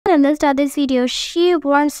understand this video. She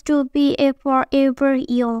wants to be a forever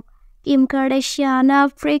young. Kim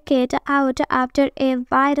Kardashian freaked out after a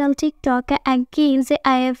viral TikTok against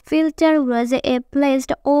a filter was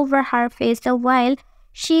placed over her face while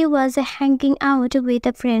she was hanging out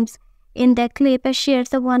with friends. In the clip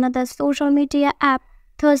shared on the social media app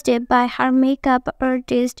Thursday by her makeup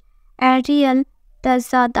artist Ariel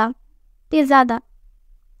Tizada.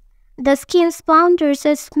 The skin's founders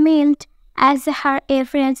smiled as her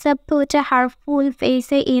friends put her full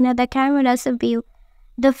face in the camera's view.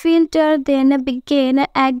 The filter then began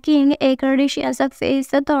egging a Kardashian's face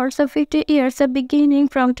towards 50 years beginning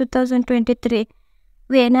from 2023.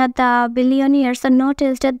 When the billionaires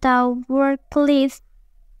noticed the workplace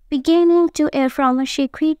beginning to air from, she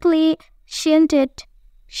quickly shielded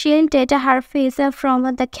her face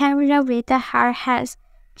from the camera with her hands.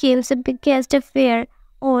 Kim's biggest fear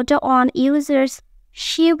on users,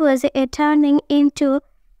 she was turning into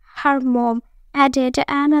her mom, added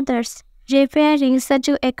another, referring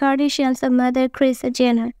to a Kardashian's mother, Kris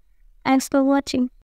Jenner. Thanks for watching.